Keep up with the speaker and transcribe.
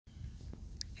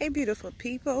Hey beautiful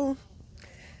people.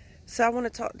 So I want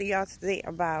to talk to y'all today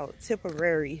about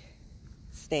temporary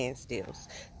standstills.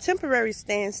 Temporary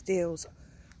standstills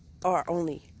are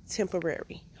only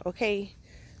temporary, okay?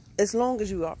 As long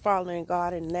as you are following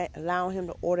God and allowing Him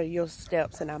to order your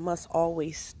steps. And I must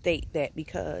always state that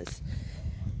because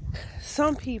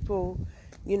some people,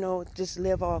 just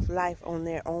live off life on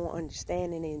their own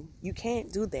understanding, and you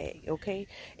can't do that, okay?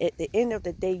 At the end of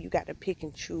the day, you got to pick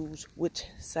and choose which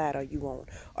side are you on.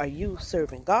 Are you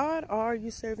serving God or are you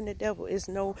serving the devil? It's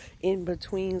no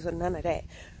in-betweens or none of that.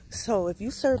 So if you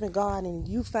serving God and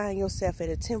you find yourself at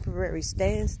a temporary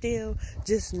standstill,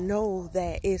 just know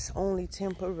that it's only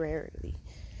temporarily.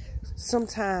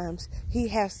 Sometimes He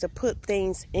has to put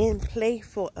things in play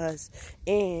for us,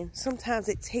 and sometimes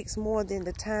it takes more than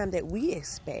the time that we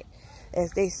expect.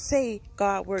 As they say,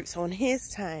 God works on His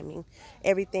timing.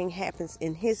 Everything happens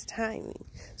in His timing.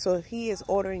 So if He is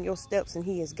ordering your steps and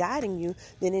He is guiding you,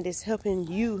 then it is helping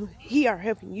you. He are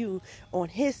helping you on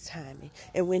His timing.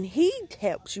 And when He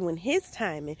helps you in His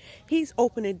timing, He's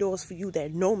opening doors for you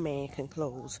that no man can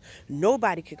close.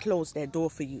 Nobody can close that door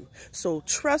for you. So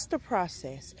trust the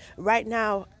process. Right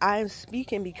now, I am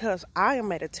speaking because I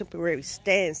am at a temporary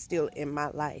standstill in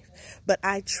my life. But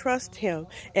I trust Him,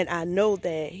 and I know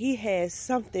that He has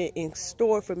something in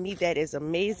store for me that is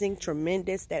amazing,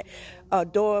 tremendous, that a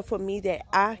door for me that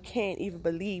I can't even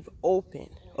believe open,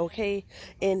 okay?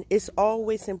 And it's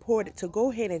always important to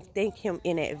go ahead and thank Him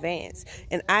in advance.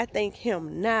 And I thank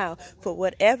Him now for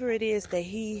whatever it is that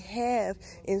He have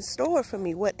in store for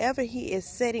me. Whatever He is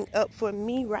setting up for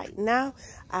me right now,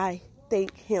 I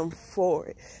thank Him for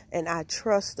it, and I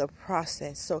trust the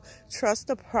process. So trust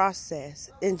the process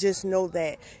and just know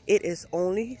that it is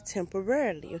only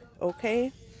temporarily,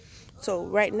 okay? So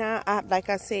right now, like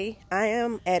I say, I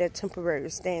am at a temporary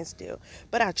standstill,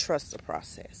 but I trust the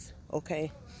process,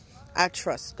 okay? I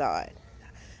trust God.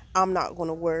 I'm not going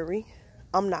to worry.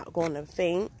 I'm not going to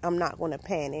faint. I'm not going to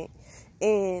panic.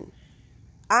 And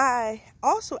I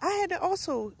had to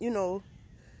also,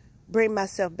 bring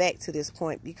myself back to this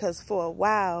point, because for a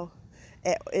while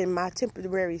in my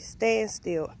temporary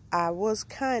standstill, I was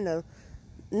kind of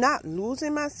not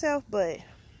losing myself, but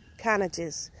kind of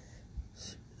just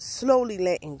slowly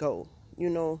letting go,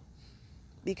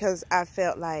 because I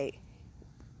felt like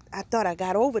I thought I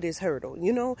got over this hurdle,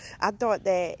 I thought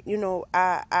that,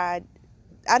 I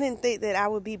didn't think that I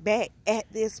would be back at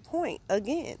this point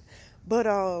again. But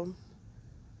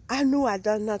I knew I'd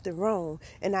done nothing wrong,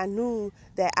 and I knew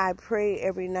that I prayed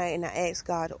every night and I asked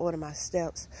God to order my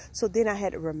steps. So then I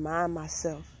had to remind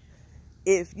myself,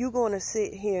 if you're going to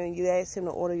sit here and you ask Him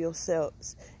to order your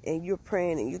steps and you're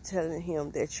praying and you're telling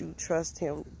Him that you trust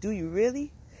Him, do you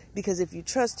really? Because if you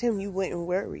trust Him, you wouldn't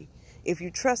worry. If you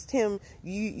trust Him,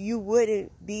 you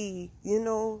wouldn't be,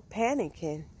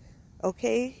 panicking,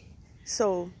 okay?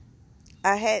 So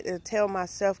I had to tell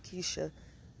myself, Keisha,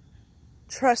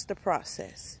 trust the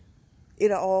process.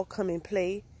 It'll all come in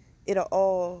play. It'll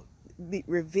all be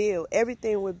revealed.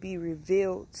 Everything will be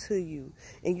revealed to you.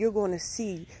 And you're going to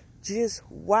see just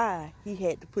why He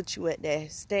had to put you at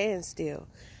that standstill.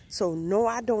 So no,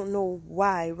 I don't know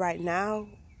why right now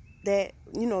that,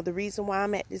 the reason why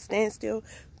I'm at this standstill,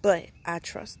 but I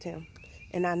trust Him.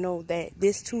 And I know that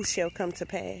this too shall come to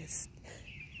pass.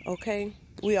 Okay?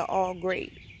 We are all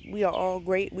great. We are all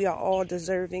great. We are all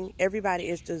deserving. Everybody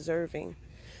is deserving.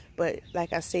 But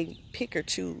like I say, pick or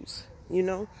choose,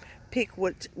 pick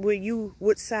what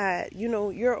side,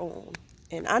 you're on.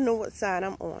 And I know what side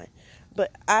I'm on,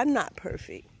 but I'm not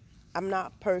perfect. I'm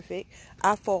not perfect.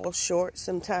 I fall short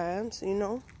sometimes,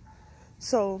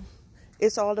 So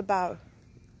it's all about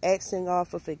asking God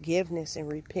for forgiveness and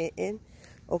repenting.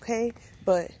 Okay.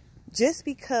 But just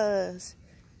because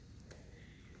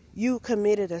you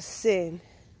committed a sin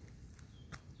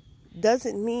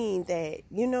doesn't mean that,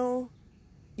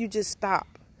 you just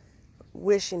stop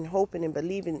wishing, hoping, and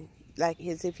believing like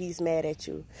as if He's mad at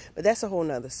you. But that's a whole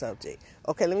nother subject.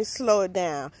 Okay, let me slow it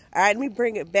down. All right, let me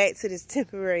bring it back to this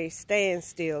temporary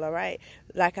standstill, all right?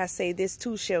 Like I say, this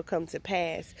too shall come to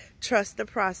pass. Trust the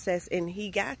process, and He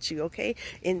got you, okay?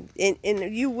 And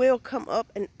you will come up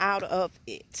and out of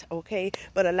it, okay?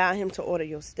 But allow Him to order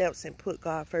your steps and put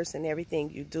God first in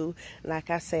everything you do. Like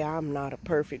I say, I'm not a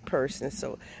perfect person,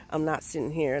 so I'm not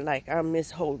sitting here like I'm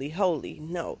Miss Holy.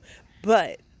 No.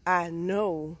 But I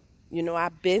know,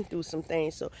 I've been through some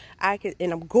things, so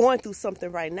and I'm going through something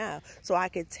right now. So I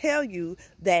can tell you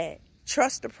that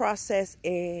trust the process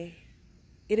and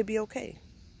it'll be okay.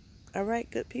 All right,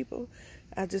 good people.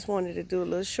 I just wanted to do a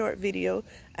little short video.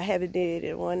 I haven't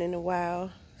did one in a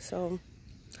while. So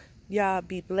y'all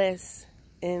be blessed.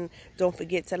 And don't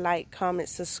forget to like, comment,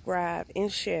 subscribe,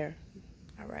 and share.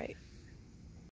 All right.